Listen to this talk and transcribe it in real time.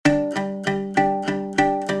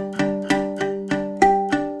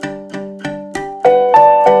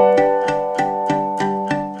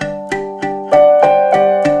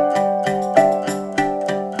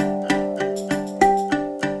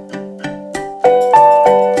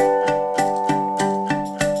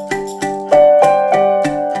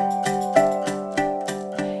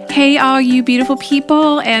Hey, all you beautiful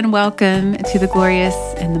people, and welcome to the Glorious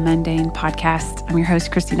and the Mundane podcast. I'm your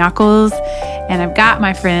host, Christy Nockels, and I've got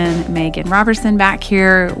my friend Megan Robertson back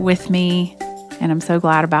here with me, and I'm so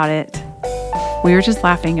glad about it. We were just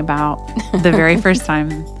laughing about the very first time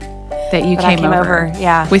that you came over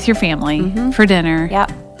with your family for dinner.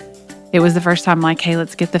 Yep. It was the first time, like, hey,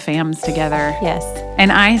 let's get the fams together. Yes.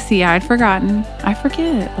 And I'd forgotten. I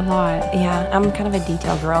forget a lot. Yeah, I'm kind of a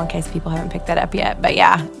detail girl in case people haven't picked that up yet. But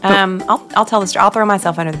yeah, I'll tell the story. I'll throw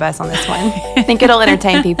myself under the bus on this one. I think it'll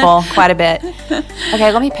entertain people quite a bit.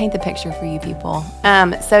 Okay, let me paint the picture for you people.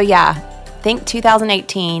 Think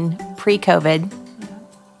 2018, pre-COVID,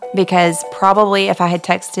 because probably if I had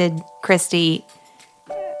texted Christy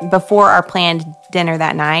before our planned dinner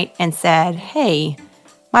that night and said, hey,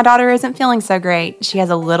 my daughter isn't feeling so great. She has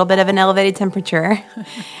a little bit of an elevated temperature.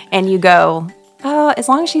 And you go, oh, as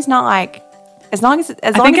long as she's not like, as long as it's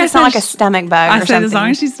not like a stomach bug or something. As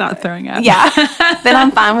long as she's not throwing up. Yeah, then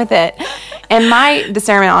I'm fine with it. And my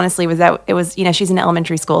discernment, honestly, was that it was, she's in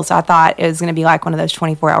elementary school. So I thought it was going to be like one of those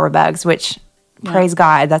 24-hour bugs, which, praise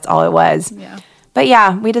God, that's all it was. Yeah. But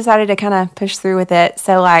yeah, we decided to kind of push through with it.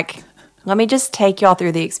 So let me just take y'all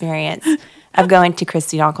through the experience of going to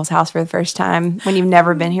Christy Nockels' house for the first time when you've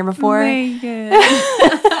never been here before.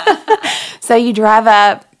 So you drive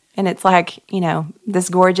up, and it's like, this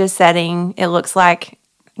gorgeous setting. It looks like,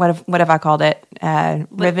 what have I called it?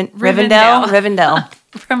 Rivendell.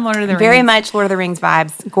 From Lord of the Rings. Very much Lord of the Rings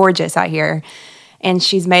vibes. Gorgeous out here. And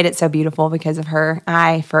she's made it so beautiful because of her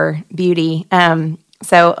eye for beauty. I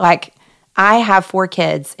have 4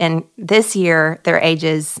 kids, and this year their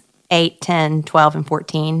ages 8, 10, 12, and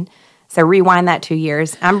 14. So rewind that 2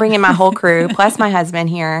 years. I'm bringing my whole crew, plus my husband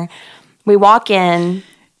here. We walk in,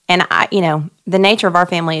 and the nature of our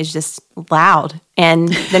family is just loud. And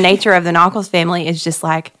the nature of the Nockels family is just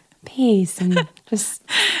like peace and just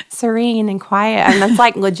serene and quiet. And that's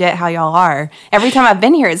like legit how y'all are. Every time I've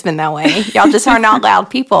been here, it's been that way. Y'all just are not loud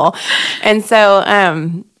people. And so,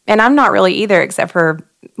 and I'm not really either, except for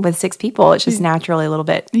with 6 people. It's just naturally a little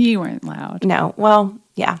bit. You weren't loud. No. Well,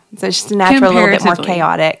 yeah. So it's just naturally a little bit more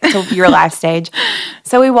chaotic to your life stage.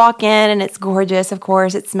 So we walk in, and it's gorgeous, of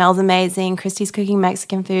course. It smells amazing. Christy's cooking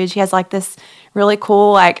Mexican food. She has like this really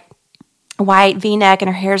cool, like, white V-neck, and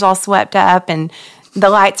her hair's all swept up, and the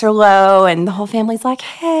lights are low, and the whole family's like,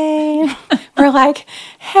 hey. We're like,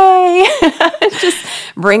 hey. Just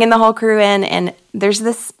bringing the whole crew in. And there's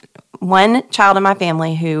this one child in my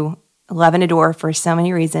family who love and adore for so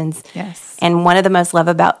many reasons. Yes. And one of the most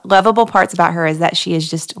lovable parts about her is that she is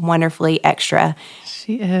just wonderfully extra.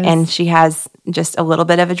 She is. And she has just a little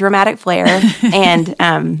bit of a dramatic flair. And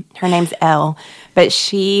her name's Elle. But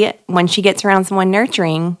when she gets around someone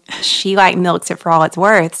nurturing, she like milks it for all it's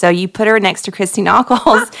worth. So you put her next to Christy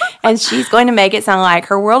Nockels, and she's going to make it sound like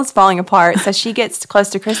her world is falling apart. So she gets close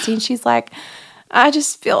to Christy, and she's like, I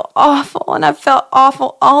just feel awful, and I felt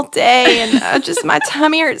awful all day, and my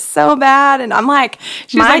tummy hurts so bad. And I'm like,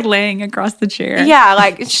 she's like laying across the chair. Yeah,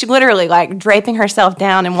 like she literally like draping herself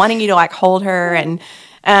down and wanting you to like hold her. And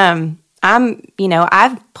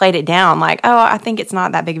I've played it down like, oh, I think it's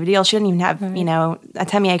not that big of a deal. She didn't even have a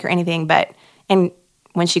tummy ache or anything. And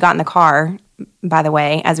when she got in the car, by the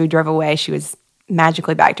way, as we drove away, she was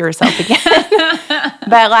magically back to herself again.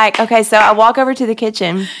 But okay, so I walk over to the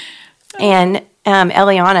kitchen, and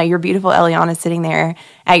Eliana, your beautiful Eliana, sitting there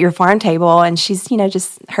at your farm table, and she's,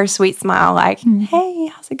 just her sweet smile, like, hey,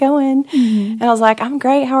 how's it going? And I was like, I'm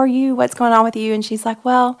great. How are you? What's going on with you? And she's like,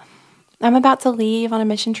 well, I'm about to leave on a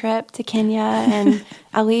mission trip to Kenya, and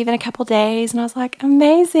I leave in a couple days. And I was like,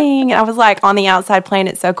 amazing. And I was like on the outside playing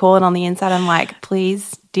it so cool, and on the inside, I'm like,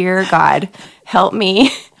 please, dear God, help me.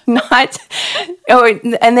 Not. Oh,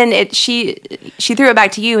 and then she threw it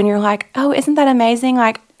back to you, and you're like, oh, isn't that amazing?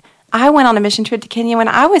 Like, I went on a mission trip to Kenya when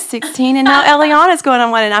I was 16, and now Eliana's going on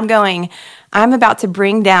one, and I'm about to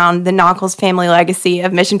bring down the Nockels family legacy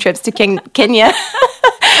of mission trips to Kenya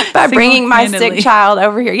by bringing my sick child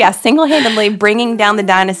over here. Yeah, single-handedly bringing down the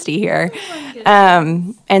dynasty here.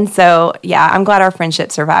 And so, yeah, I'm glad our friendship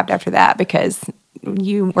survived after that, because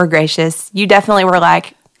you were gracious. You definitely were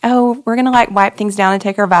like, oh, we're going to wipe things down and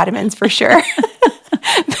take our vitamins for sure.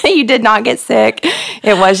 But you did not get sick.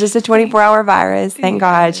 It was just a 24-hour virus. Thank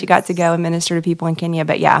God she got to go and minister to people in Kenya.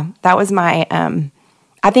 But yeah, that was my,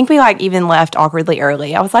 I think we even left awkwardly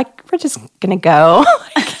early. I was like, we're just going to go.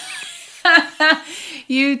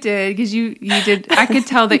 You did, because you did. I could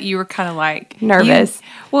tell that you were kind of like nervous.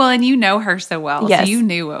 And you know her so well. Yes. So you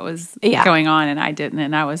knew what was going on, and I didn't.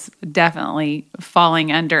 And I was definitely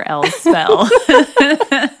falling under Elle's spell.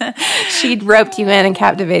 She'd roped you in and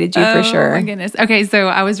captivated you for sure. Oh my goodness. Okay, so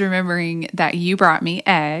I was remembering that you brought me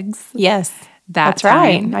eggs. Yes. That's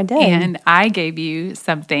right. time, I did. And I gave you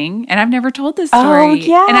something, and I've never told this story. Oh,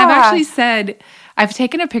 yeah. And I've actually said, I've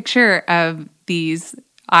taken a picture of these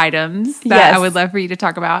items that Yes. I would love for you to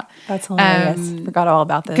talk about. That's hilarious. Forgot all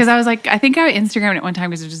about this. Because I was like, I think I Instagrammed it one time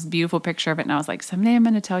because it was just a beautiful picture of it. And I was like, someday I'm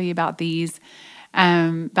going to tell you about these.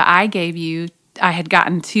 But I had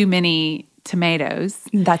gotten too many tomatoes.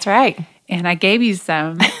 That's right. And I gave you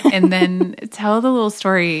some. And then tell the little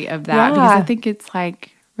story of that because I think it's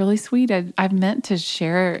like really sweet. I've meant to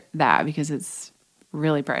share that because it's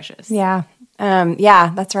really precious. Yeah.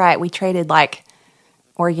 Yeah, that's right. We traded like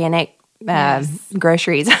organic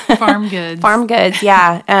groceries. Farm goods. Farm goods,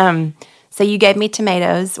 yeah. So you gave me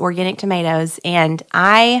tomatoes, organic tomatoes, and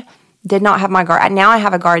I did not have my garden. Now I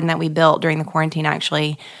have a garden that we built during the quarantine,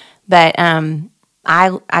 actually. But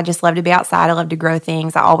I just love to be outside. I love to grow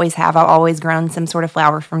things. I always have. I've always grown some sort of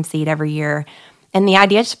flower from seed every year. And the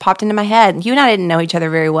idea just popped into my head. You and I didn't know each other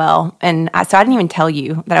very well. And so I didn't even tell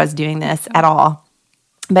you that I was doing this at all.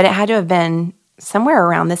 But it had to have been somewhere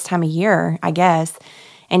around this time of year, I guess.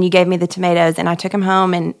 And you gave me the tomatoes, and I took them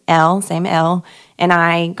home, and same L, and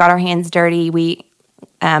I got our hands dirty. We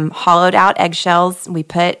hollowed out eggshells. We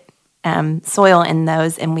put soil in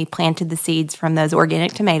those, and we planted the seeds from those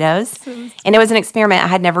organic tomatoes. And it was an experiment. I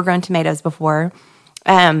had never grown tomatoes before.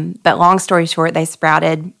 But long story short, they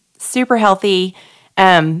sprouted super healthy.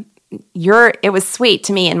 It was sweet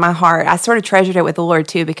to me in my heart. I sort of treasured it with the Lord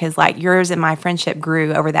too, because like yours and my friendship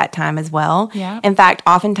grew over that time as well. Yeah. In fact,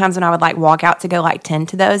 oftentimes when I would like walk out to go like tend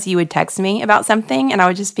to those, you would text me about something and I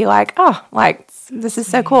would just be like, oh, like this is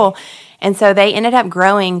so cool. And so they ended up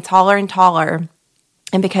growing taller and taller.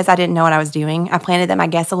 And because I didn't know what I was doing, I planted them, I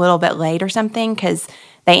guess, a little bit late or something because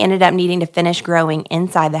they ended up needing to finish growing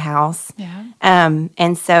inside the house. Yeah.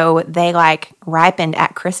 And so they like ripened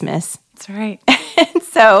at Christmas. That's right. And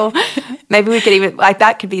so maybe we could even, like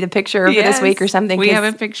that could be the picture for this week or something. We have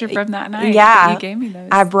a picture from that night. Yeah. That you gave me those.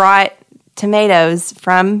 I brought tomatoes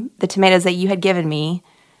from the tomatoes that you had given me,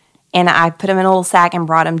 and I put them in a little sack and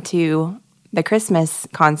brought them to the Christmas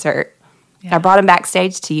concert. Yeah. I brought them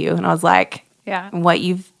backstage to you, and I was like, what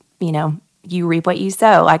you reap what you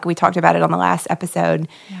sow. Like we talked about it on the last episode.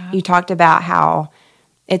 Yeah. You talked about how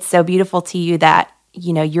it's so beautiful to you that,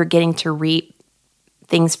 you're getting to reap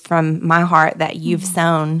things from my heart that you've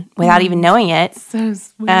sown without even knowing it. So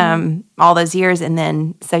sweet. All those years. And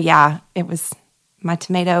then, so yeah, it was my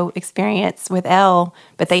tomato experience with Elle,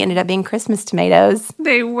 but they ended up being Christmas tomatoes.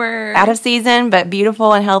 They were. Out of season, but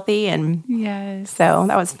beautiful and healthy. And yes. So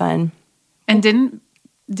that was fun. And didn't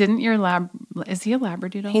your is he a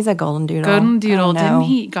Labradoodle? He's a golden doodle. Golden doodle. Oh, no. Didn't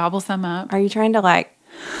he gobble some up? Are you trying to like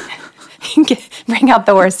bring out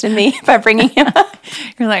the worst in me by bringing him up?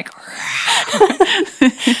 You're like,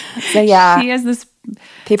 so yeah. He has this.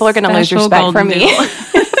 People are going to lose respect for me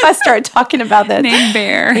if I start talking about this. Named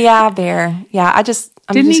Bear. Yeah, Bear. Yeah,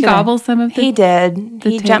 Didn't he gobble some of the? He did.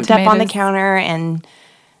 He jumped up on the tomatoes? counter, and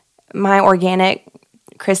my organic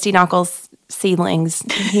Christy Knuckles seedlings,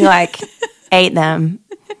 he like ate them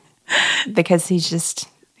because he's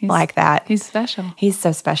like that. He's special. He's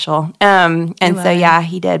so special. And so, yeah,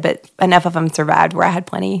 he did, but enough of them survived where I had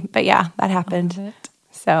plenty. But yeah, that happened.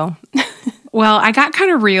 So, well, I got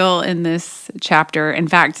kind of real in this chapter. In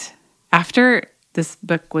fact, after this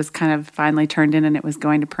book was kind of finally turned in and it was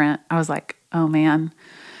going to print, I was like, oh man,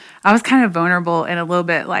 I was kind of vulnerable and a little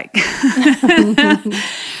bit like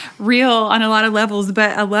real on a lot of levels,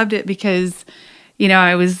 but I loved it because,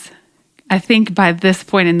 I think by this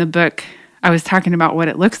point in the book, I was talking about what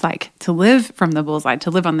it looks like to live from the bullseye, to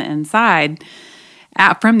live on the inside,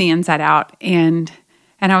 from the inside out. And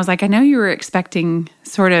I was like, I know you were expecting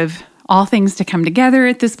sort of all things to come together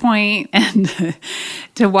at this point and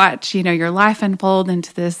to watch, your life unfold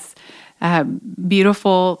into this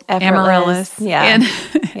beautiful, amaryllis. Yeah. And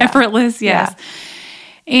effortless, yes.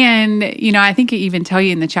 Yeah. And, I think I even tell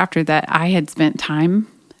you in the chapter that I had spent time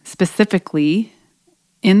specifically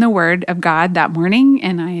in the Word of God that morning,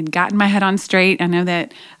 and I had gotten my head on straight. I know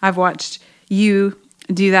that I've watched you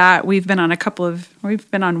do that. We've been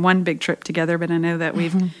on one big trip together, but I know that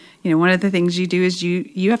we've, one of the things you do is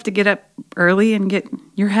you have to get up early and get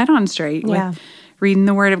your head on straight with reading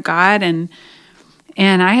the Word of God. And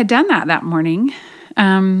I had done that morning.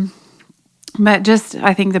 But just,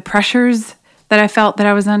 I think the pressures that I felt that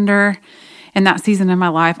I was under in that season of my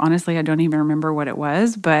life, honestly, I don't even remember what it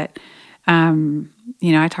was, but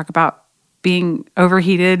I talk about being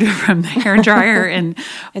overheated from the hairdryer and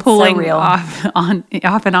pulling so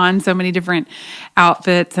off and on so many different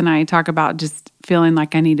outfits. And I talk about just feeling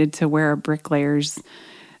like I needed to wear a bricklayer's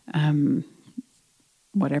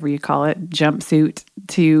whatever you call it, jumpsuit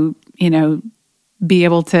to, be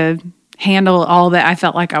able to handle all that I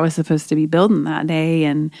felt like I was supposed to be building that day.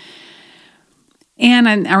 And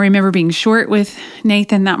I remember being short with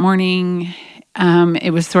Nathan that morning.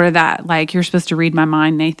 It was sort of that, like, you're supposed to read my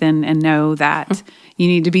mind, Nathan, and know that you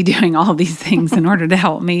need to be doing all these things in order to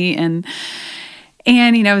help me. And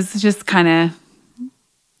it was just kind of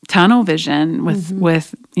tunnel vision with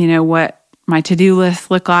what my to-do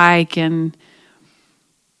list looked like. And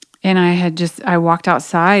I walked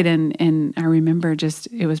outside and I remember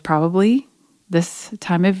it was probably this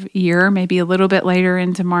time of year, maybe a little bit later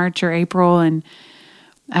into March or April. And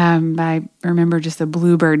I remember just a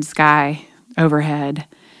bluebird sky overhead.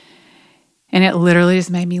 And it literally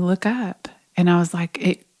just made me look up. And I was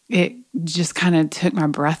like, it just kind of took my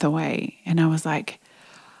breath away. And I was like,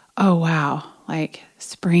 oh, wow, like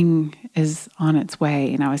spring is on its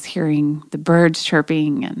way. And I was hearing the birds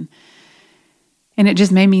chirping and it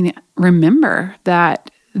just made me remember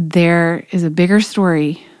that there is a bigger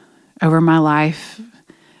story over my life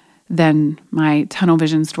than my tunnel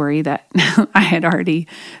vision story that I had already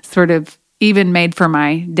sort of even made for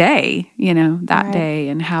my day, that day,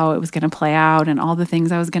 and how it was going to play out and all the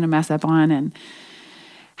things I was going to mess up on and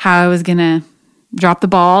how I was going to drop the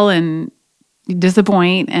ball and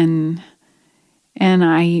disappoint. And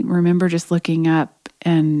I remember just looking up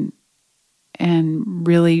and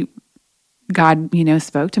really God,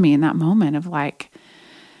 spoke to me in that moment of like,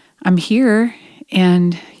 I'm here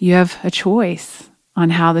and you have a choice on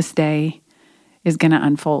how this day is going to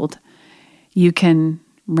unfold. You can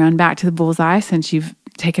run back to the bullseye since you've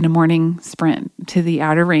taken a morning sprint to the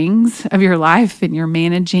outer rings of your life and you're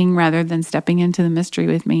managing rather than stepping into the mystery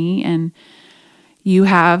with me. And you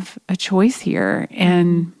have a choice here.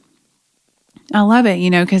 And I love it,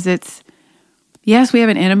 because yes, we have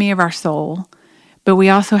an enemy of our soul, but we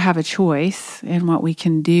also have a choice in what we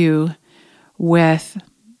can do with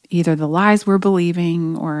either the lies we're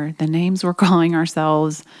believing or the names we're calling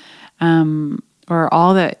ourselves, or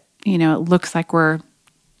all that, it looks like we're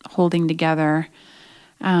holding together.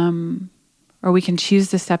 Or we can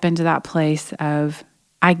choose to step into that place of,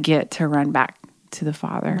 I get to run back to the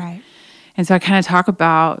Father. Right. And so I kind of talk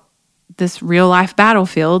about this real life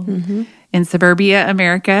battlefield in suburbia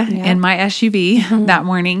America in my SUV that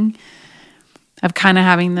morning, of kind of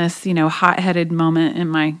having this, hot-headed moment in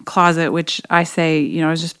my closet, which I say, I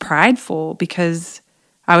was just prideful because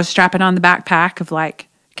I was strapping on the backpack of like,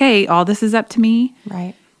 okay, all this is up to me.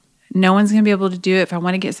 Right. No one's going to be able to do it. If I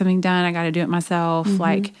want to get something done, I got to do it myself.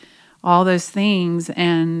 Like all those things.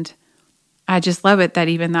 And I just love it that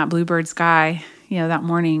even that bluebird sky, that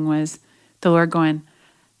morning was the Lord going,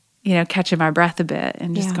 catching my breath a bit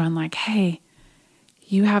and just going like, hey,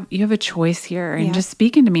 you have a choice here, and just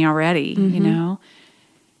speaking to me already,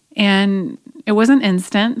 and it wasn't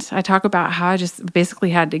instant. I talk about how I just basically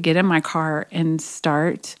had to get in my car and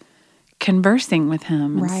start conversing with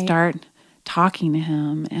him and start talking to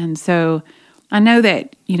him. And so I know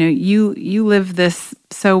that, you live this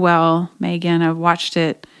so well, Megan. I've watched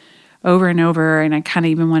it over and over, and I kind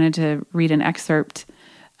of even wanted to read an excerpt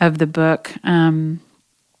of the book.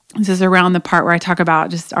 This is around the part where I talk about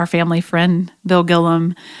just our family friend, Bill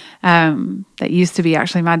Gillum, that used to be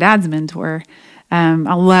actually my dad's mentor.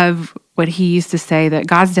 I love what he used to say, that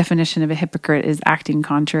God's definition of a hypocrite is acting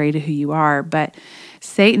contrary to who you are, but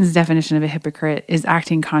Satan's definition of a hypocrite is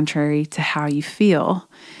acting contrary to how you feel.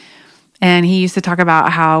 And he used to talk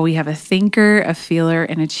about how we have a thinker, a feeler,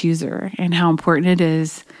 and a chooser, and how important it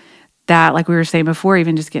is that, like we were saying before,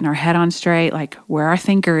 even just getting our head on straight, like where our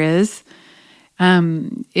thinker is,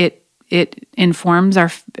 it informs our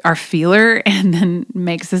feeler and then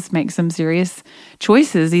makes us make some serious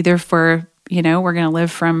choices, either for, we're going to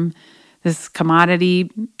live from this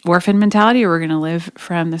commodity orphan mentality, or we're going to live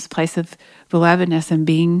from this place of belovedness and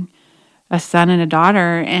being a son and a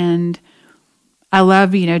daughter. And I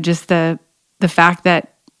love, just the fact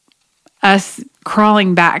that us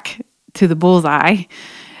crawling back to the bullseye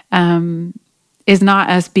is not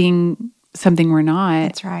us being something we're not.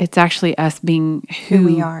 That's right. It's actually us being who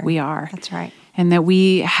we are. That's right. And that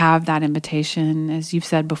we have that invitation, as you've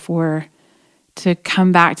said before, to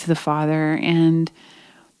come back to the Father. And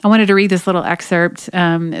I wanted to read this little excerpt.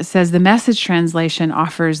 It says, the Message translation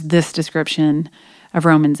offers this description of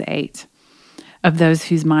Romans 8, of those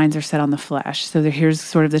whose minds are set on the flesh. So here's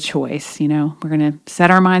sort of the choice, we're going to set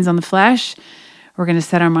our minds on the flesh, we're going to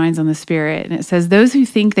set our minds on the Spirit. And it says, those who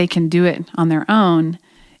think they can do it on their own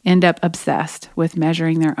end up obsessed with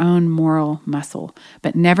measuring their own moral muscle,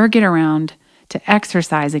 but never get around to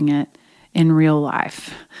exercising it in real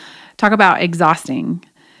life. Talk about exhausting.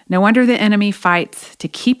 No wonder the enemy fights to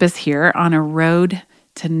keep us here on a road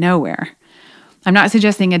to nowhere. I'm not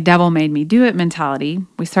suggesting a devil made me do it mentality.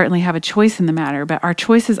 We certainly have a choice in the matter, but our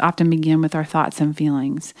choices often begin with our thoughts and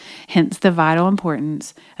feelings. Hence the vital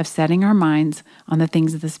importance of setting our minds on the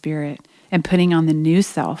things of the Spirit and putting on the new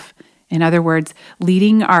self. In other words,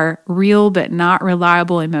 leading our real but not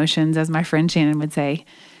reliable emotions, as my friend Shannon would say,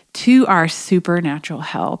 to our supernatural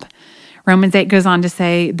help. Romans 8 goes on to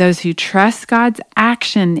say, those who trust God's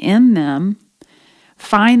action in them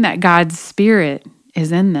find that God's Spirit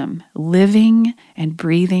is in them, living and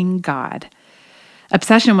breathing God.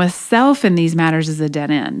 Obsession with self in these matters is a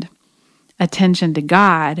dead end. Attention to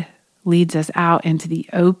God leads us out into the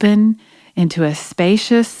open, into a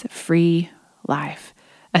spacious, free life.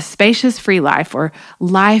 A spacious, free life, or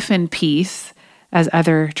life in peace, as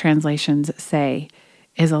other translations say,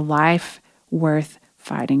 is a life worth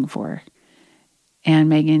fighting for. And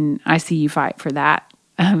Megan, I see you fight for that.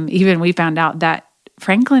 Even we found out that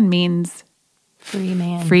Franklin means free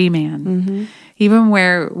man. Free man. Mm-hmm. Even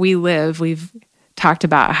where we live, we've talked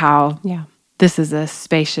about how this is a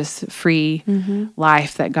spacious, free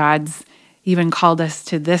life, that God's even called us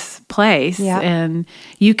to this place. Yep. And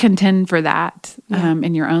you contend for that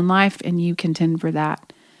in your own life, and you contend for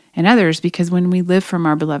that in others, because when we live from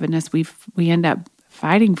our belovedness, we end up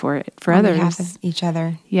fighting for it for on others. behalf of each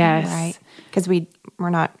other. Yes. Right. Because we're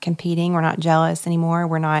not competing. We're not jealous anymore.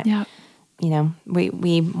 We're not,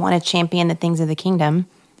 we want to champion the things of the kingdom.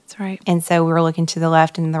 That's right. And so we're looking to the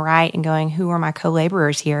left and the right and going, who are my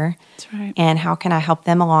co-laborers here? That's right. And how can I help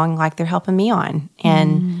them along like they're helping me on?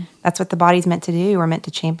 And that's what the body's meant to do. We're meant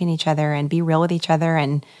to champion each other and be real with each other.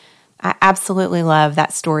 And I absolutely love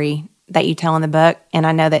that story that you tell in the book. And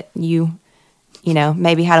I know that you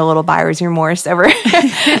maybe had a little buyer's remorse over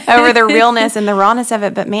the realness and the rawness of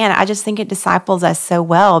it. But man, I just think it disciples us so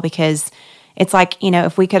well, because it's like,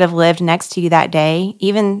 if we could have lived next to you that day,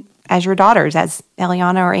 even as your daughters, as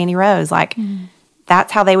Eliana or Annie Rose, like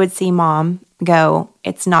that's how they would see mom go.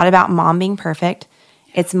 It's not about mom being perfect.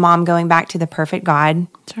 It's mom going back to the perfect God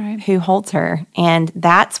who holds her. And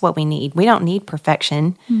that's what we need. We don't need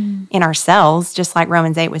perfection in ourselves. Just like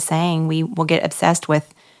Romans 8 was saying, we will get obsessed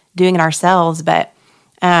with doing it ourselves. But,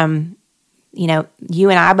 you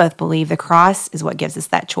and I both believe the cross is what gives us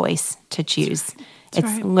that choice to choose.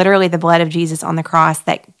 It's literally the blood of Jesus on the cross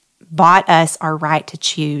that bought us our right to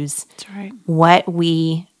choose what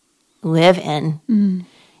we live in.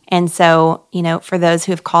 And so, for those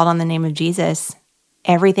who have called on the name of Jesus,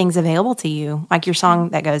 everything's available to you. Like your song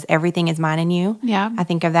that goes, everything is mine in you. Yeah. I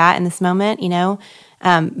think of that in this moment,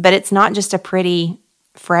 but it's not just a pretty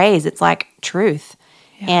phrase. It's like truth.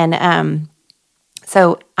 Yeah. And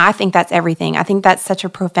so I think that's everything. I think that's such a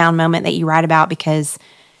profound moment that you write about, because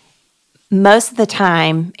most of the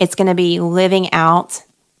time it's going to be living out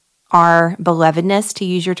our belovedness, to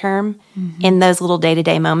use your term, in those little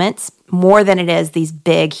day-to-day moments more than it is these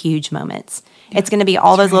big, huge moments. Yeah, it's going to be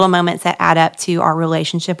all those little moments that add up to our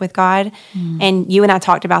relationship with God. And you and I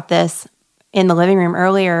talked about this in the living room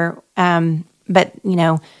earlier, but,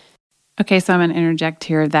 Okay, so I'm going to interject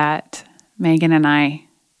here that Megan and I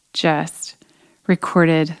just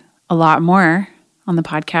recorded a lot more on the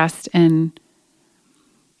podcast, and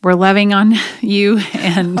we're loving on you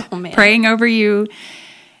and praying over you.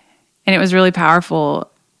 And it was really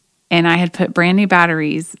powerful. And I had put brand new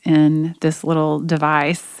batteries in this little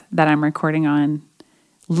device that I'm recording on.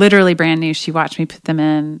 Literally brand new. She watched me put them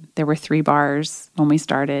in. There were 3 bars when we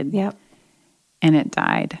started. Yep. And it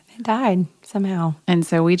died. It died somehow. And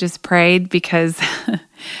so we just prayed, because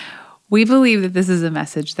we believe that this is a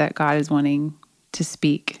message that God is wanting to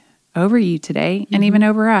speak over you today, and even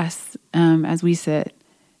over us, as we sit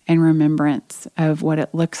in remembrance of what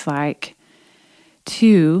it looks like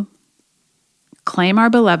to claim our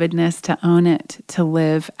belovedness, to own it, to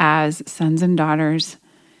live as sons and daughters,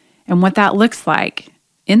 and what that looks like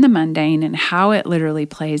in the mundane, and how it literally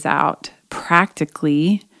plays out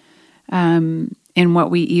practically in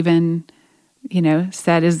what we even,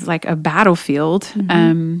 said is like a battlefield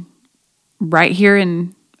right here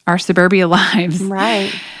in our suburbia lives.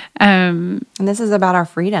 Right. And this is about our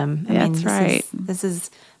freedom. That's right. This is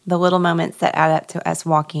the little moments that add up to us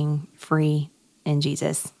walking free in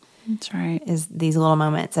Jesus. That's right. Is these little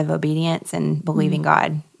moments of obedience and believing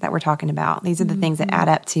God that we're talking about. These are the things that add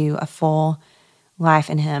up to a full life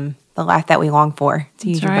in Him, the life that we long for, to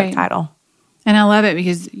use your book title. And I love it,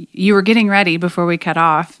 because you were getting ready before we cut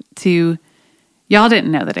off to, y'all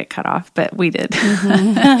didn't know that it cut off, but we did.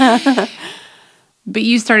 But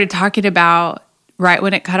you started talking about, right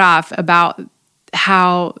when it cut off, about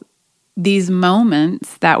how these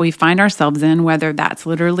moments that we find ourselves in, whether that's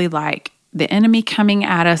literally like the enemy coming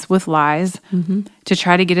at us with lies to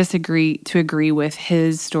try to get us to agree with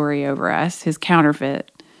his story over us, his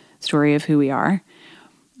counterfeit story of who we are.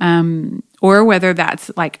 Or whether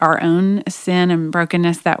that's like our own sin and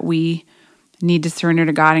brokenness that we need to surrender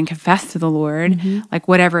to God and confess to the Lord, like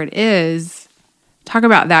whatever it is, talk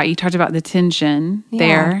about that. You talked about the tension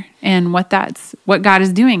there and what God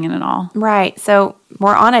is doing in it all. Right. So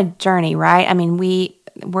we're on a journey, right? I mean,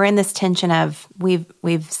 we're in this tension of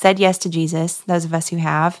we've said yes to Jesus, those of us who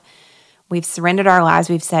have. We've surrendered our lives.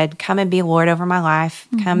 We've said, come and be Lord over my life.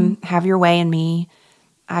 Come have your way in me.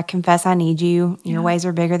 I confess I need you. Your ways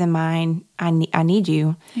are bigger than mine. I need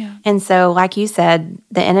you. Yeah. And so, like you said,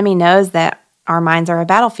 the enemy knows that our minds are a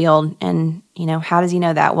battlefield. And, how does he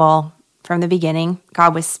know that? Well, from the beginning,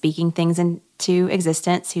 God was speaking things into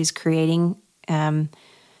existence. He was creating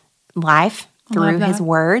life through his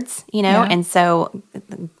words, and so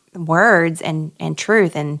words and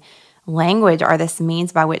truth and language are this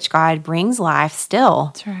means by which God brings life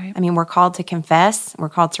still. That's right. I mean, we're called to confess, we're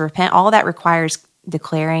called to repent. All that requires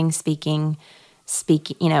declaring, speaking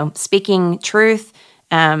truth,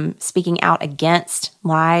 speaking out against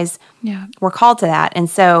lies. Yeah. We're called to that. And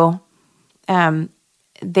so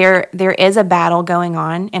there is a battle going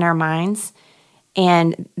on in our minds.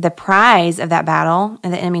 And the prize of that battle,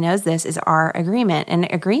 and the enemy knows this, is our agreement. And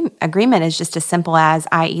agreement is just as simple as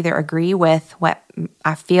I either agree with what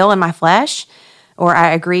I feel in my flesh, or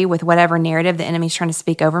I agree with whatever narrative the enemy's trying to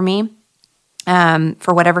speak over me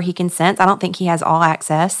for whatever he can sense. I don't think he has all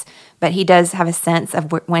access, but he does have a sense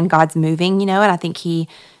of when God's moving, and I think he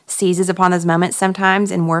seizes upon those moments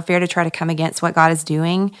sometimes in warfare to try to come against what God is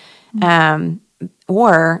doing.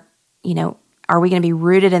 Or, are we going to be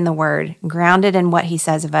rooted in the word, grounded in what he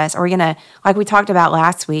says of us? Are we going to, like we talked about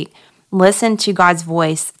last week, listen to God's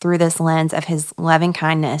voice through this lens of his loving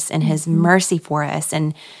kindness and his mercy for us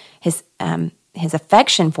and his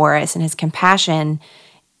affection for us and his compassion?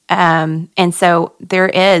 And so there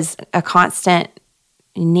is a constant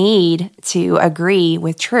need to agree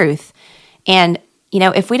with truth. And,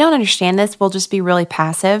 if we don't understand this, we'll just be really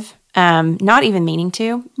passive, not even meaning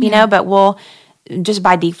to, but we'll just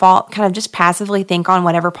by default kind of just passively think on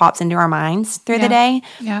whatever pops into our minds through the day.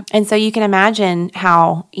 Yeah. And so you can imagine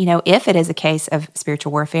how, if it is a case of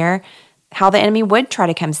spiritual warfare, how the enemy would try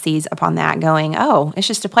to come seize upon that going, oh, it's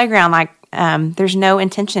just a playground. Like, there's no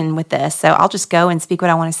intention with this. So I'll just go and speak what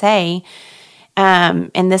I want to say.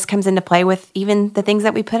 And this comes into play with even the things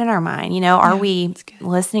that we put in our mind. Are we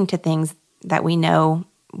listening to things that we know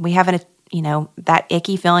we haven't, that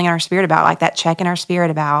icky feeling in our spirit about, like that check in our spirit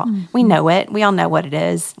about? We know it. We all know what it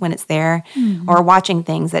is when it's there. Or watching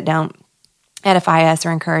things that don't edify us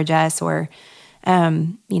or encourage us, or,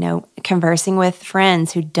 conversing with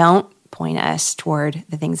friends who don't point us toward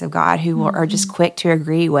the things of God, who are just quick to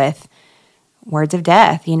agree with words of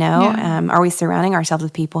death, Are we surrounding ourselves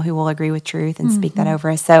with people who will agree with truth and speak that over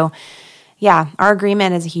us? So, yeah, our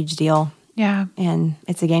agreement is a huge deal. Yeah. And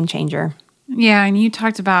it's a game changer. Yeah, and you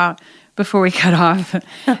talked about, before we cut off,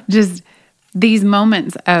 just these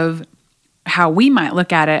moments of how we might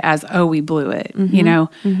look at it as, oh, we blew it.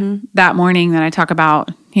 That morning that I talk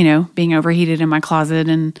about, being overheated in my closet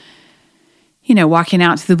and, walking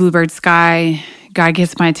out to the bluebird sky, God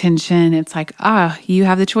gets my attention. It's like, you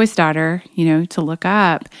have the choice, daughter, to look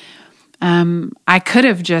up. I could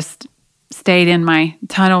have just stayed in my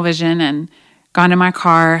tunnel vision and gone to my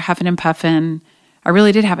car, huffing and puffing. I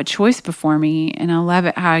really did have a choice before me. And I love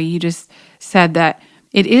it how you just said that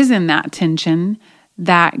it is in that tension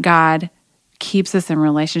that God keeps us in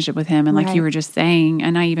relationship with him. And like you were just saying,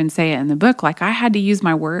 and I even say it in the book, like I had to use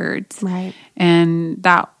my words. Right. And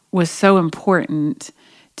that was so important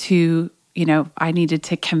to, I needed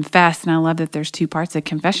to confess. And I love that there's two parts of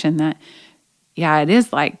confession that, it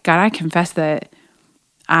is like, God, I confess that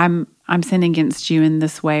I'm sinning against you in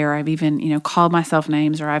this way, or I've even, called myself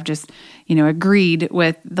names, or I've just, agreed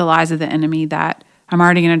with the lies of the enemy that I'm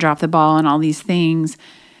already going to drop the ball and all these things.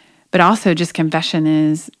 But also just confession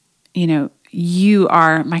is, you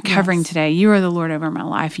are my covering today. You are the Lord over my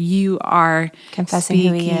life. You are confessing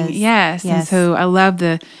speaking. who he is. Yes. And so I love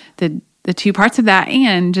the two parts of that.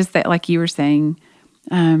 And just that, like you were saying,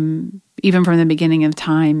 even from the beginning of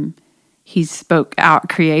time, he spoke out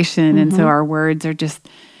creation. And so our words are just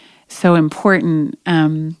so important.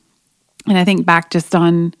 And I think back just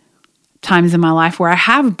on times in my life where I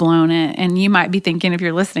have blown it, and you might be thinking, if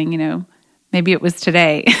you're listening, maybe it was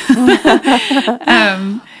today.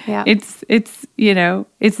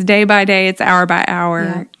 It's day by day, it's hour by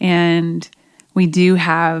hour. And we do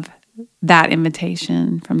have that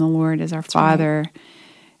invitation from the Lord as our Father,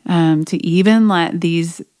 to even let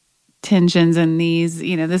these tensions and these,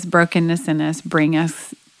 this brokenness in us bring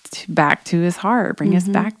us back to his heart, bring us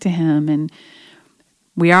back to him. And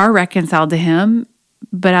we are reconciled to him,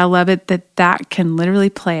 but I love it that can literally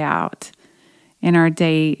play out in our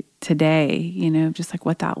day to day, just like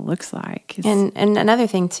what that looks like. And another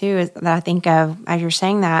thing too is that I think of as you're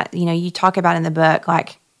saying that, you talk about in the book,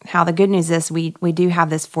 like how the good news is we do have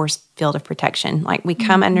this force field of protection. Like we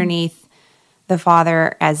come underneath the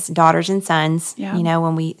Father as daughters and sons. Yeah.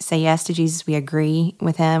 When we say yes to Jesus, we agree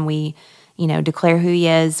with him. We, declare who he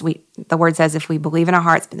is. The word says if we believe in our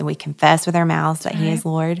hearts, but then we confess with our mouths that he is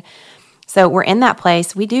Lord. So we're in that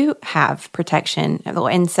place. We do have protection.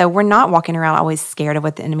 And so we're not walking around always scared of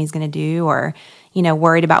what the enemy's going to do or,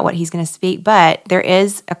 worried about what he's going to speak. But there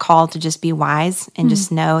is a call to just be wise and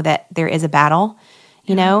just know that there is a battle,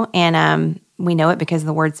 and we know it because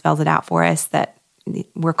the word spells it out for us that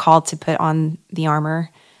we're called to put on the armor,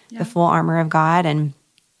 the full armor of God.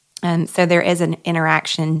 And so there is an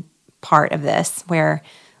interaction part of this where,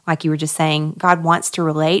 like you were just saying, God wants to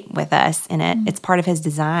relate with us in it. It's part of his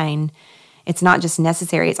design. It's not just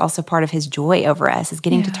necessary. It's also part of his joy over us is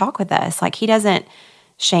getting to talk with us. Like he doesn't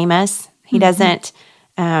shame us. He doesn't,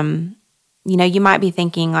 you might be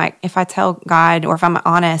thinking like, if I tell God or if I'm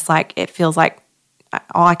honest, like it feels like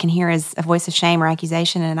all I can hear is a voice of shame or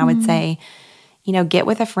accusation. And I would say, get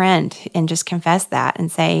with a friend and just confess that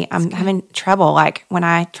and say, I'm having trouble. Like when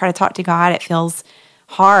I try to talk to God, it feels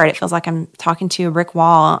hard. It feels like I'm talking to a brick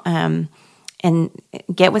wall. And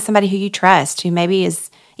get with somebody who you trust, who maybe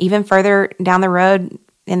is even further down the road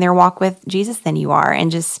in their walk with Jesus than you are,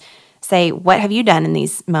 and just say, what have you done in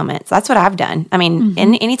these moments? That's what I've done. I mean,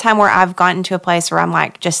 in any time where I've gotten to a place where I'm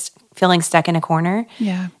like just feeling stuck in a corner,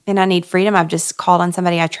 and I need freedom, I've just called on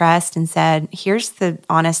somebody I trust and said, here's the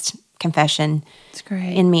honest confession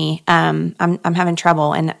in me. I'm having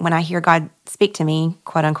trouble. And when I hear God speak to me,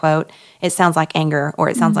 quote unquote, it sounds like anger or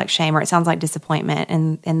it sounds like shame or it sounds like disappointment.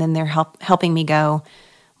 And then they're helping me go,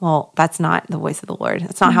 well, that's not the voice of the Lord.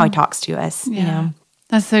 That's not how he talks to us.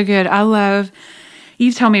 That's so good. I love,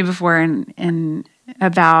 you've told me before and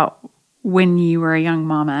about when you were a young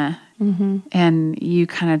mama and you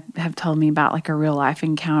kind of have told me about like a real life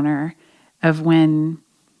encounter of when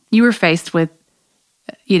you were faced with,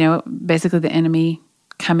 basically the enemy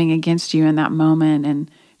coming against you in that moment and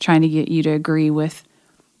trying to get you to agree with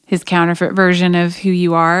his counterfeit version of who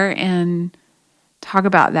you are, and talk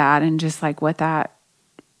about that and just like what that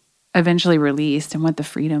eventually released and what the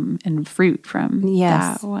freedom and fruit from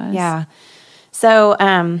that was. Yeah. So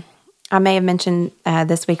I may have mentioned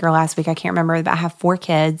this week or last week, I can't remember, but I have 4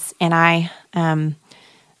 kids, and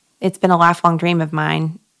it's been a lifelong dream of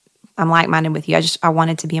mine. I'm like-minded with you. I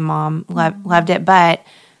wanted to be a mom, loved it, but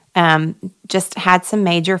just had some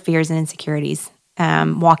major fears and insecurities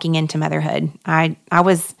walking into motherhood. I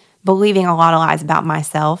was believing a lot of lies about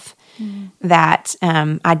myself, that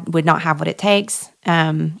I would not have what it takes,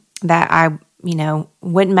 that I,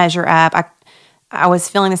 wouldn't measure up. I was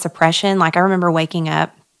feeling this oppression. Like I remember waking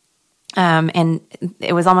up and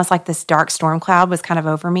it was almost like this dark storm cloud was kind of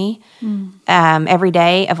over me every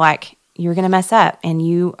day of like, you're going to mess up and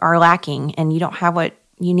you are lacking and you don't have what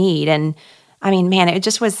you need. And I mean, man, it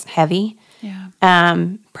just was heavy. Yeah.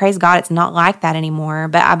 Praise God, it's not like that anymore.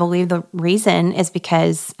 But I believe the reason is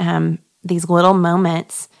because these little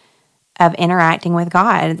moments of interacting with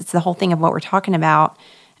God, it's the whole thing of what we're talking about.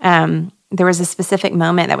 There was a specific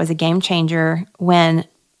moment that was a game changer when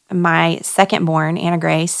my second born, Anna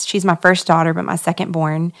Grace, she's my first daughter, but my second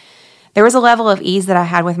born, there was a level of ease that I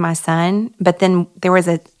had with my son, but then there was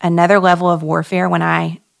another level of warfare when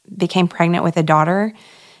I became pregnant with a daughter.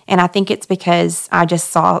 And I think it's because I just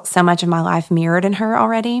saw so much of my life mirrored in her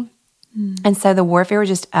already. And so the warfare was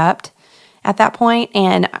just upped at that point.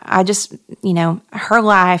 And I just, her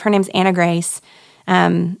life, her name's Anna Grace.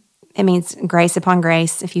 It means grace upon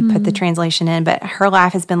grace if you put the translation in. But her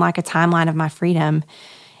life has been like a timeline of my freedom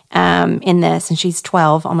in this. And she's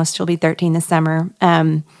 12, almost she'll be 13 this summer.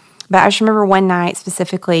 But I just remember one night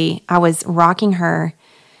specifically, I was rocking her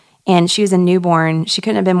and she was a newborn. She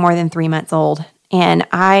couldn't have been more than 3 months old. And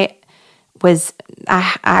I have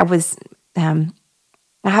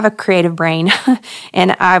a creative brain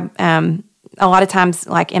and a lot of times,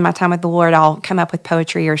 like in my time with the Lord, I'll come up with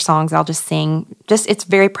poetry or songs. I'll just sing. It's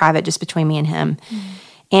very private, just between me and him.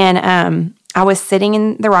 And I was sitting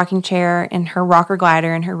in the rocking chair in her rocker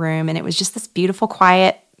glider in her room, and it was just this beautiful,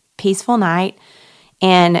 quiet, peaceful night.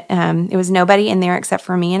 And it was nobody in there except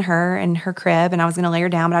for me and her in her crib. And I was going to lay her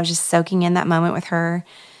down, but I was just soaking in that moment with her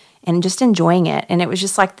and just enjoying it. And it was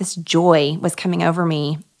just like this joy was coming over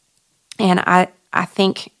me. And I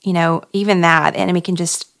think, even that, the enemy can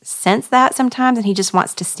just sense that sometimes, and he just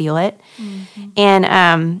wants to steal it. And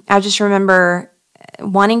I just remember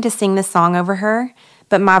wanting to sing this song over her,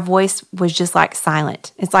 but my voice was just like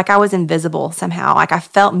silent. It's like I was invisible somehow. Like I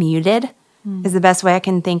felt muted is the best way I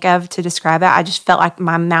can think of to describe it. I just felt like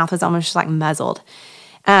my mouth was almost just like muzzled.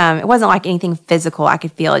 It wasn't like anything physical I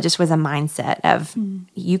could feel. It just was a mindset of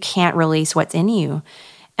you can't release what's in you.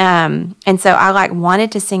 And so I like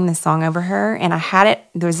wanted to sing this song over her, and I had it.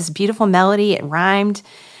 There was this beautiful melody. It rhymed.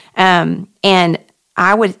 And I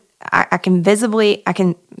can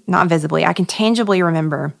tangibly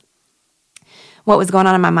remember what was going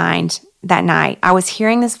on in my mind that night. I was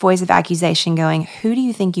hearing this voice of accusation going, who do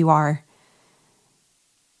you think you are?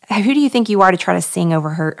 Who do you think you are to try to sing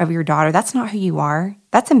over your daughter? That's not who you are.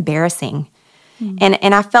 That's embarrassing.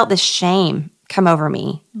 And I felt this shame come over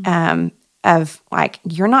me, of like,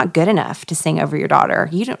 you're not good enough to sing over your daughter.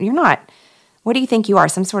 You're not, what do you think you are?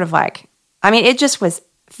 Some sort of like, I mean, it just was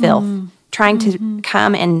filth trying to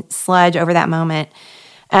come and sludge over that moment.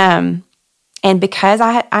 And because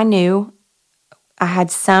I knew I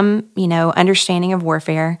had some, understanding of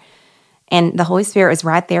warfare, and the Holy Spirit was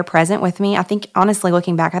right there present with me. I think, honestly,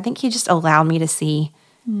 looking back, I think he just allowed me to see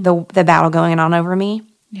the battle going on over me.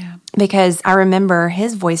 Yeah. Because I remember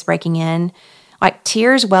his voice breaking in, like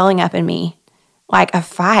tears welling up in me, like a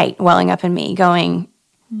fight welling up in me, going,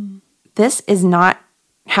 this is not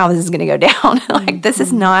how this is going to go down. Like, this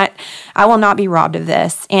is not, I will not be robbed of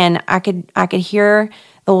this. And I could hear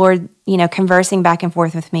the Lord, conversing back and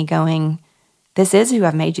forth with me, going, this is who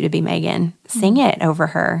I've made you to be, Megan. Sing it over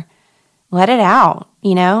her. Let it out,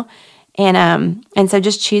 And so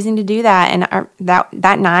just choosing to do that. And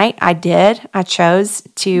that night I did. I chose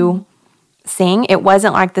to sing. It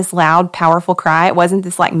wasn't like this loud, powerful cry. It wasn't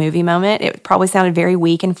this like movie moment. It probably sounded very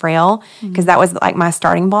weak and frail because that was like my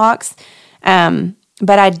starting blocks. But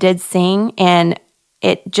I did sing, and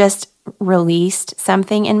it just released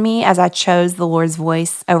something in me as I chose the Lord's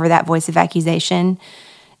voice over that voice of accusation,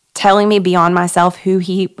 telling me beyond myself who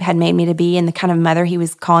he had made me to be and the kind of mother he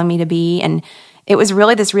was calling me to be. And it was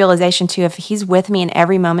really this realization too, if he's with me in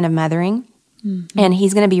every moment of mothering, and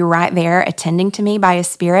he's going to be right there attending to me by his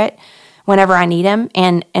Spirit whenever I need him.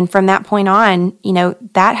 And from that point on,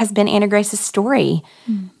 that has been Anna Grace's story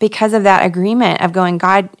because of that agreement of going,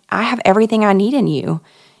 God, I have everything I need in you.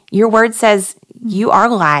 Your word says you are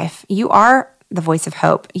life. You are the voice of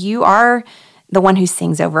hope. You are the one who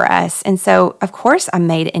sings over us. And so, of course, I'm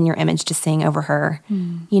made in your image to sing over her,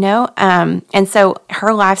 And so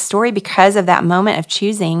her life story, because of that moment of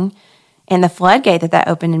choosing and the floodgate that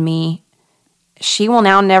opened in me, she will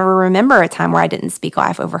now never remember a time where I didn't speak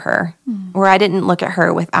life over her, where I didn't look at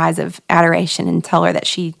her with eyes of adoration and tell her that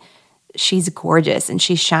she's gorgeous and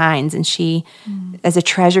she shines and she is a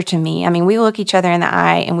treasure to me. I mean, we look each other in the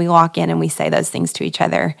eye and we walk in and we say those things to each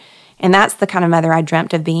other. And that's the kind of mother I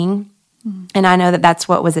dreamt of being. And I know that that's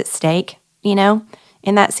what was at stake, in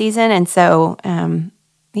that season. And so,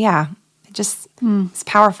 it's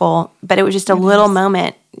powerful, but it was just a little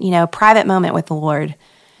moment, private moment with the Lord.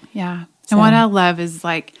 Yeah. And what I love is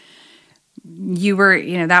like, you were,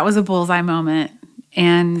 that was a bullseye moment.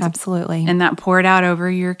 And absolutely. And that poured out over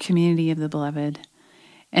your community of the beloved.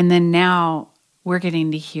 And then now we're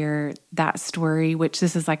getting to hear that story, which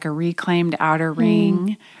this is like a reclaimed outer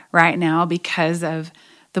ring right now because of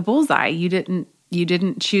the bullseye. You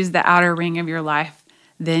didn't choose the outer ring of your life.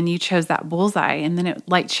 Then you chose that bullseye. And then it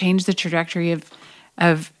like changed the trajectory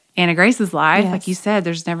of Anna Grace's life. Yes. Like you said,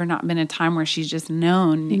 there's never not been a time where she's just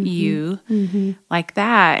known you like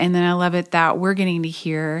that. And then I love it that we're getting to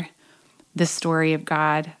hear the story of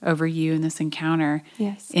God over you in this encounter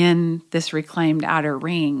in this reclaimed outer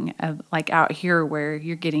ring of like out here where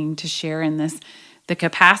you're getting to share in this, the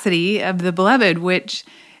capacity of the beloved, which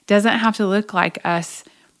doesn't have to look like us,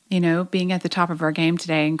 being at the top of our game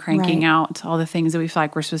today and cranking out all the things that we feel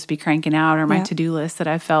like we're supposed to be cranking out, or my to-do list that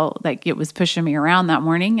I felt like it was pushing me around that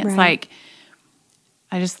morning. It's like,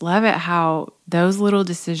 I just love it how those little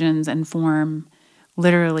decisions inform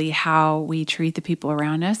literally how we treat the people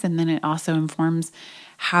around us. And then it also informs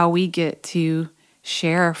how we get to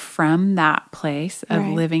share from that place of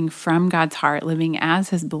living from God's heart, living as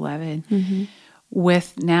his beloved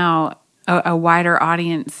with now a wider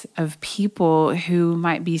audience of people who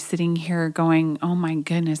might be sitting here going, oh my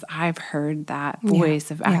goodness, I've heard that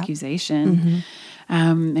voice of accusation.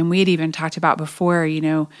 And we had even talked about before,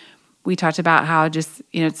 we talked about how just,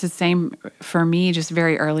 it's the same for me, just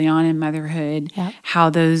very early on in motherhood, how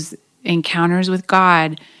those encounters with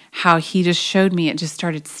God, how he just showed me, it just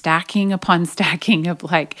started stacking upon stacking of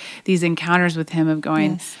like these encounters with him of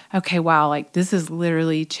going, okay, wow, like this is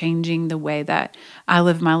literally changing the way that I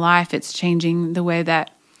live my life. It's changing the way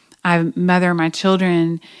that I mother my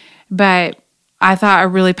children. But I thought a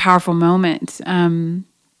really powerful moment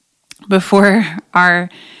before our,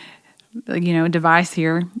 device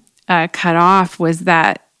here cut off was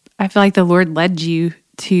that I feel like the Lord led you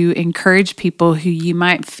to encourage people who you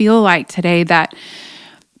might feel like today that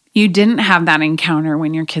you didn't have that encounter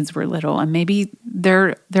when your kids were little, and maybe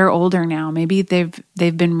they're older now. Maybe they've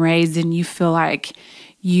been raised, and you feel like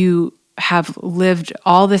you have lived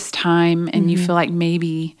all this time, and you feel like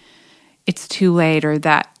maybe it's too late, or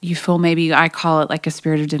that you feel, maybe I call it like a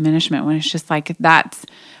spirit of diminishment, when it's just like that's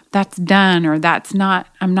done, or that's not,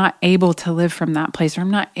 I'm not able to live from that place, or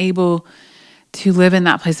I'm not able to live in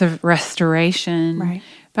that place of restoration. Right.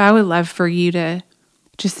 But I would love for you to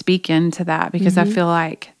just speak into that, because I feel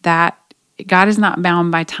like that God is not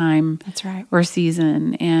bound by time. That's right. Or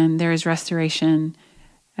season, and there is restoration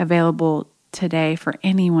available today for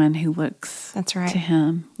anyone who looks That's right. to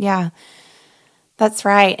Him. Yeah, that's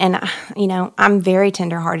right. And, I'm very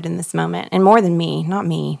tenderhearted in this moment, and more than me, not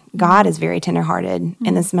me. God is very tenderhearted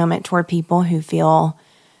in this moment toward people who feel,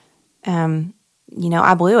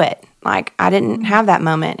 I blew it. Like, I didn't have that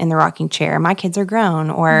moment in the rocking chair. My kids are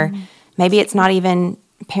grown, or maybe it's not even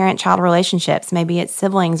parent-child relationships. Maybe it's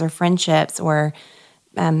siblings or friendships or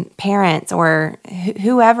parents or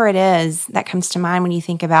whoever it is that comes to mind when you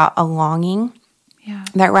think about a longing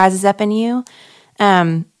that rises up in you.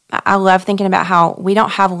 I love thinking about how we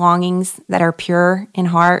don't have longings that are pure in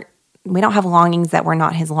heart. We don't have longings that were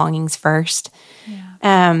not His longings first.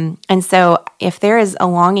 Yeah. And so if there is a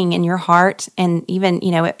longing in your heart, and even,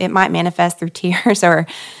 it might manifest through tears or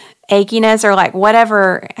achiness or like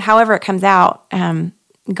whatever, however it comes out,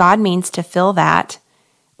 God means to fill that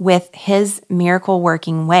with His miracle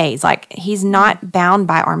working ways. Like, He's not bound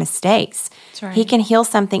by our mistakes. That's right. He can heal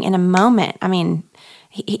something in a moment. I mean,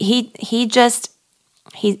 he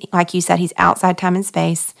like you said, He's outside time and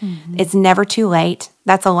space. It's never too late.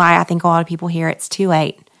 That's a lie. I think a lot of people hear it's too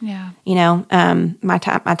late. Yeah. My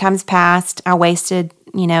time's passed. I wasted,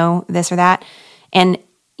 this or that. And,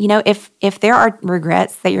 if there are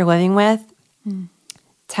regrets that you're living with,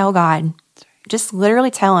 tell God. Just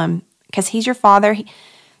literally tell Him, because He's your Father.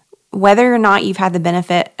 Whether or not you've had the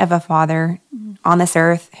benefit of a father on this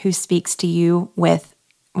earth who speaks to you with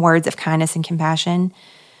words of kindness and compassion,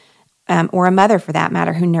 or a mother for that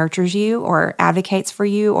matter who nurtures you or advocates for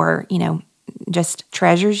you or, just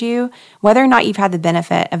treasures you, whether or not you've had the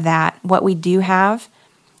benefit of that, what we do have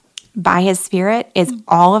by His Spirit is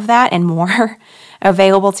all of that and more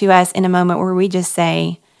available to us in a moment where we just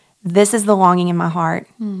say, this is the longing in my heart.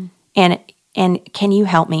 And can you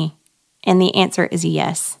help me? And the answer is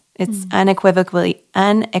yes. It's unequivocally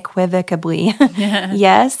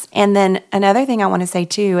yes. And then another thing I want to say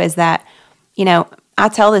too is that, I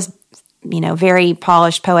tell this, very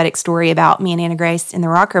polished poetic story about me and Anna Grace in the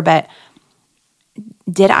rocker, but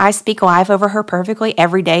did I speak life over her perfectly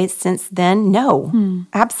every day since then? No,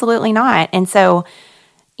 absolutely not. And so,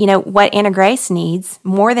 what Anna Grace needs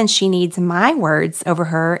more than she needs my words over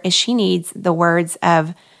her is she needs the words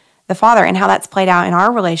of the Father. And how that's played out in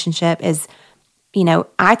our relationship is,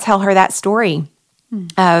 I tell her that story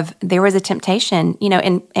of there was a temptation,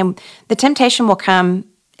 and the temptation will come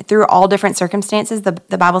through all different circumstances.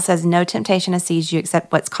 The Bible says no temptation has seized you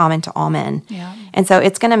except what's common to all men. Yeah. And so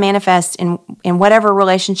it's going to manifest in whatever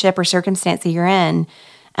relationship or circumstance that you're in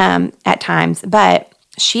at times. But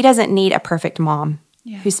she doesn't need a perfect mom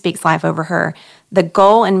who speaks life over her. The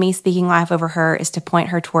goal in me speaking life over her is to point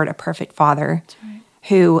her toward a perfect Father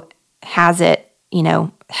who has it,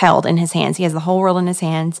 held in His hands. He has the whole world in His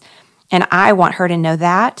hands. And I want her to know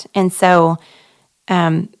that. And so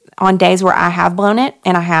on days where I have blown it,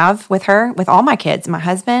 and I have with her, with all my kids, my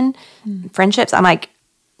husband, friendships, I'm like,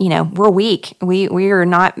 we're weak. We are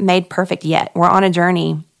not made perfect yet. We're on a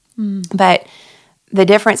journey. But the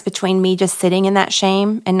difference between me just sitting in that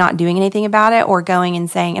shame and not doing anything about it, or going and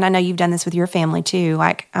saying, and I know you've done this with your family too,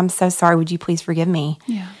 like, I'm so sorry, would you please forgive me?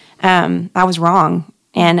 Yeah. I was wrong.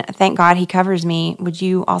 And thank God He covers me. Would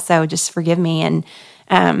you also just forgive me?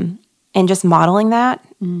 And just modeling that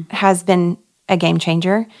has been a game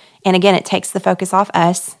changer. And again, it takes the focus off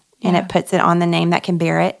us and it puts it on the name that can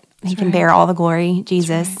bear it. He can bear all the glory,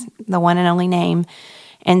 Jesus, the one and only name.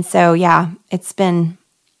 And so, it's been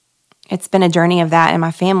a journey of that in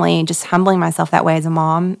my family, just humbling myself that way as a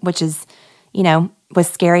mom, which is, was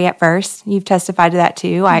scary at first. You've testified to that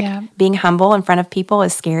too. Like being humble in front of people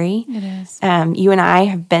is scary. It is. You and I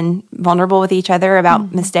have been vulnerable with each other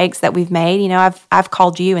about mistakes that we've made. I've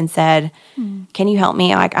called you and said, can you help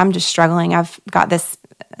me? Like, I'm just struggling. I've got this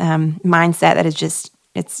mindset that is just,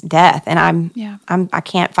 it's death. And I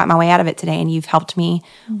can't fight my way out of it today. And you've helped me,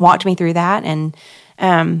 walked me through that. And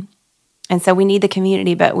And so we need the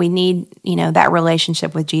community, but we need, that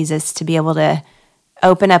relationship with Jesus to be able to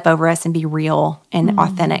open up over us and be real and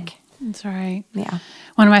authentic. That's right. Yeah.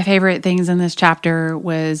 One of my favorite things in this chapter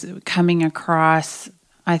was coming across,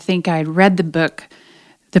 I think I'd read the book,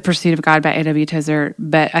 The Pursuit of God by A.W. Tozer,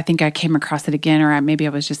 but I think I came across it again, or maybe I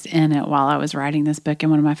was just in it while I was writing this book. And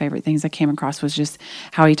one of my favorite things I came across was just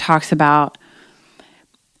how he talks about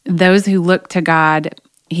those who look to God.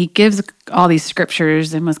 He gives all these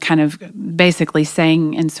scriptures and was kind of basically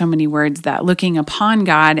saying in so many words that looking upon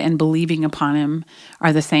God and believing upon him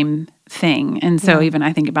are the same thing. And so even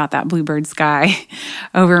I think about that bluebird sky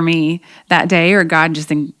over me that day, or God just,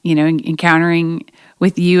 encountering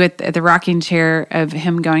with you at the rocking chair of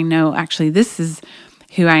him going, no, actually, this is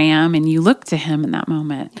who I am. And you look to him in that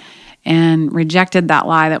moment and rejected that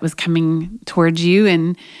lie that was coming towards you.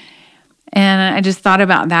 And I just thought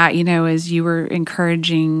about that, as you were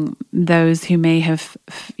encouraging those who may have,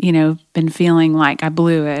 been feeling like I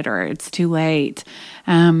blew it or it's too late.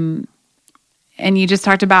 And you just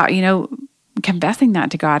talked about, confessing that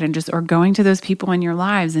to God and or going to those people in your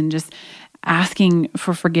lives and just asking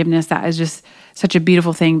for forgiveness. That is just such a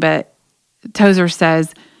beautiful thing. But Tozer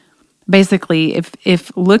says, basically,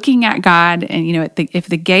 if looking at God and, if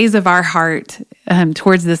the gaze of our heart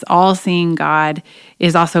towards this all-seeing God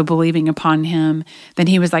is also believing upon him, then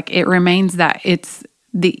he was like, it remains that it's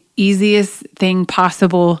the easiest thing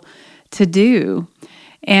possible to do.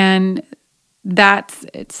 And that's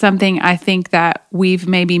something I think that we've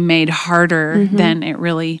maybe made harder than it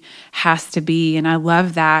really has to be. And I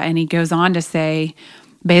love that. And he goes on to say,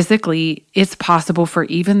 basically, it's possible for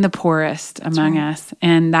even the poorest among us.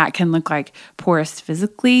 And that can look like poorest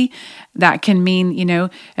physically. That can mean,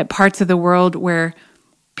 at parts of the world where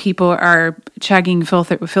people are chugging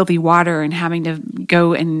filthy water and having to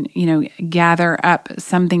go and, gather up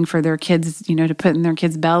something for their kids, to put in their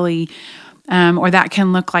kids' belly. Or that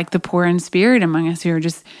can look like the poor in spirit among us who are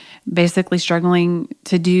just basically struggling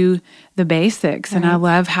to do the basics. Right. And I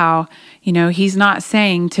love how, he's not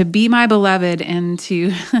saying to be my beloved and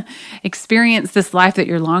to experience this life that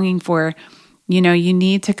you're longing for. You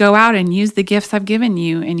need to go out and use the gifts I've given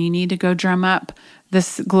you, and you need to go drum up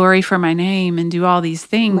this glory for my name and do all these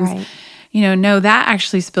things. Right. No, that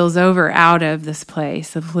actually spills over out of this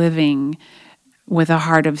place of living with a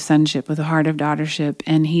heart of sonship, with a heart of daughtership.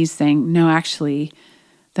 And he's saying, no, actually,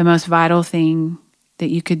 the most vital thing that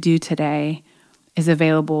you could do today is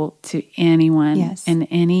available to anyone in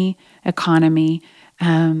any economy,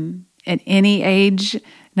 at any age,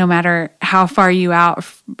 no matter how far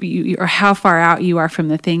or how far out you are from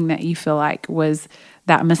the thing that you feel like was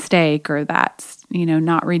that mistake or that's,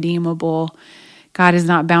 not redeemable. God is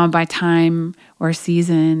not bound by time or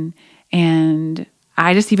season. And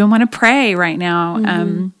I just even want to pray right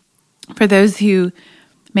now for those who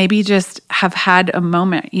maybe just have had a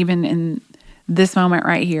moment, even in this moment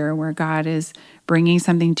right here, where God is bringing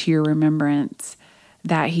something to your remembrance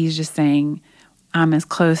that he's just saying, I'm as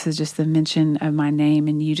close as just the mention of my name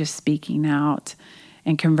and you just speaking out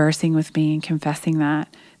and conversing with me and confessing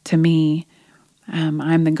that to me.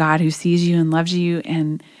 I'm the God who sees you and loves you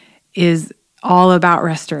and is all about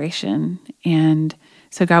restoration. And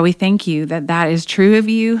so, God, we thank you that that is true of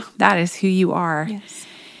you. That is who you are. Yes.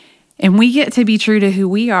 And we get to be true to who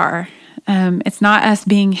we are. It's not us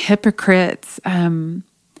being hypocrites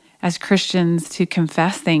as Christians to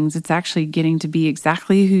confess things. It's actually getting to be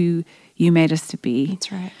exactly who you made us to be.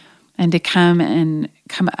 That's right. And to come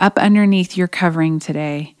up underneath your covering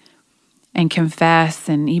today and confess,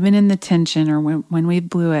 and even in the tension or when we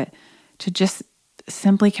blew it, to just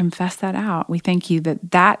simply confess that out. We thank you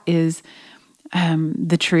that is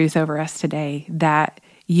the truth over us today, that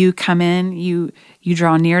you come in, you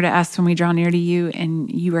draw near to us when we draw near to you, and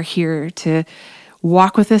you are here to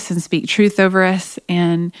walk with us and speak truth over us.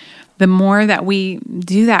 And the more that we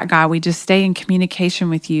do that, God, we just stay in communication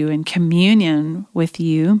with you and communion with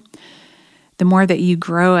you, the more that you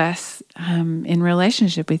grow us in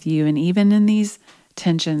relationship with you. And even in these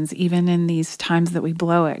tensions, even in these times that we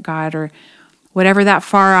blow it, God, or whatever that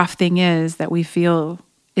far off thing is that we feel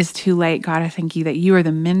is too late, God, I thank you that you are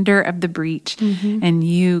the mender of the breach, and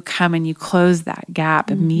you come and you close that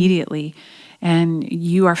gap immediately. And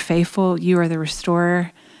you are faithful. You are the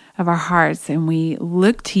restorer of our hearts. And we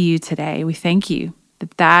look to you today. We thank you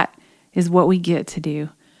that is what we get to do,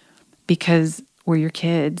 because we're your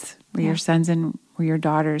kids, we're your sons and we're your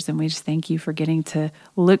daughters. And we just thank you for getting to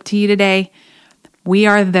look to you today. We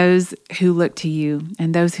are those who look to you,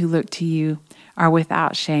 and those who look to you are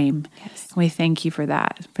without shame. Yes. We thank you for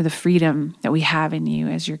that, for the freedom that we have in you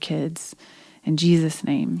as your kids. In Jesus'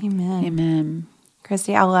 name, amen. Amen.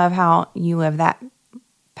 Christy, I love how you live that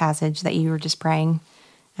passage that you were just praying.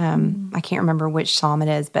 I can't remember which psalm it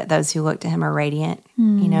is, but those who look to him are radiant,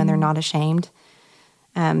 and they're not ashamed.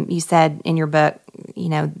 You said in your book,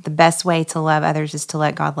 the best way to love others is to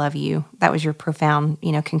let God love you. That was your profound,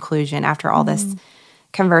 conclusion after all this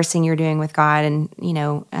conversing you're doing with God,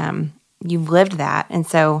 and, you've lived that. And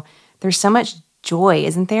so there's so much joy,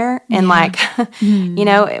 isn't there? And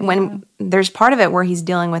when there's part of it where he's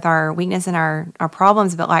dealing with our weakness and our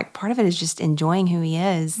problems, but like part of it is just enjoying who he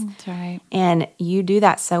is. That's right. And you do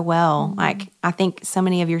that so well. Like, I think so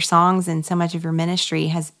many of your songs and so much of your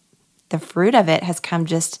ministry the fruit of it has come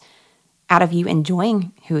just out of you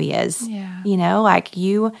enjoying who he is. Yeah.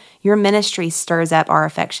 Your ministry stirs up our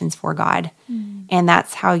affections for God. And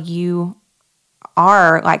that's how you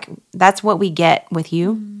are, that's what we get with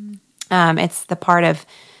you. It's the part of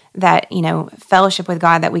that, fellowship with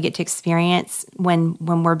God that we get to experience when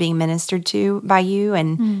we're being ministered to by you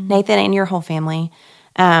and Nathan and your whole family.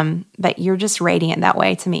 But you're just radiant that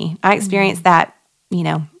way to me. I experienced that,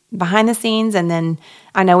 behind the scenes. And then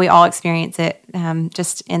I know we all experience it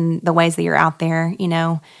just in the ways that you're out there,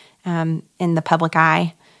 in the public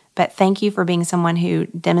eye. But thank you for being someone who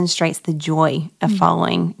demonstrates the joy of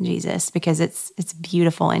following Jesus, because it's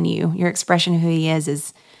beautiful in you. Your expression of who he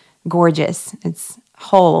is gorgeous. It's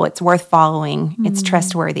whole. It's worth following. It's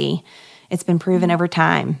trustworthy. It's been proven over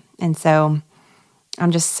time. And so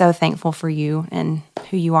I'm just so thankful for you and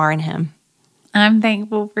who you are in him. I'm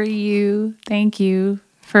thankful for you. Thank you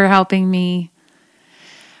for helping me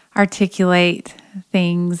articulate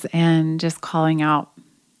things and just calling out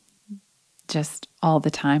just all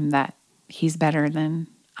the time that he's better than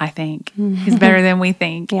I think. He's better than we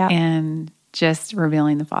think. Yeah. And just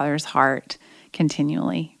revealing the Father's heart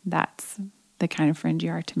continually. That's the kind of friend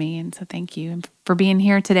you are to me. And so thank you. And for being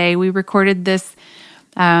here today. We recorded this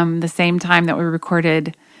the same time that we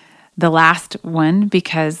recorded the last one,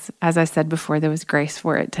 because as I said before, there was grace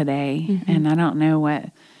for it today. And I don't know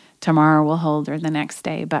what tomorrow will hold or the next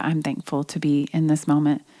day, but I'm thankful to be in this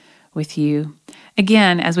moment with you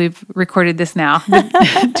again, as we've recorded this now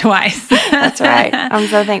twice. That's right. I'm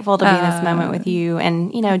so thankful to be in this moment with you.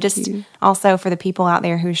 And, just also for the people out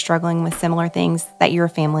there who are struggling with similar things that your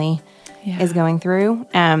family is going through.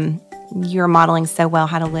 You're modeling so well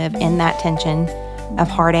how to live in that tension of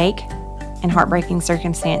heartache and heartbreaking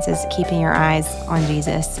circumstances, keeping your eyes on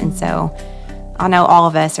Jesus. And so I know all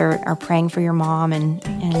of us are praying for your mom and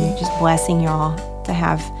just blessing y'all to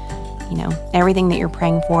have, everything that you're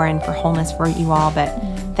praying for and for wholeness for you all. But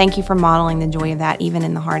thank you for modeling the joy of that, even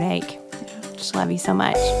in the heartache. Just love you so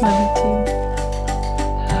much. Love you too.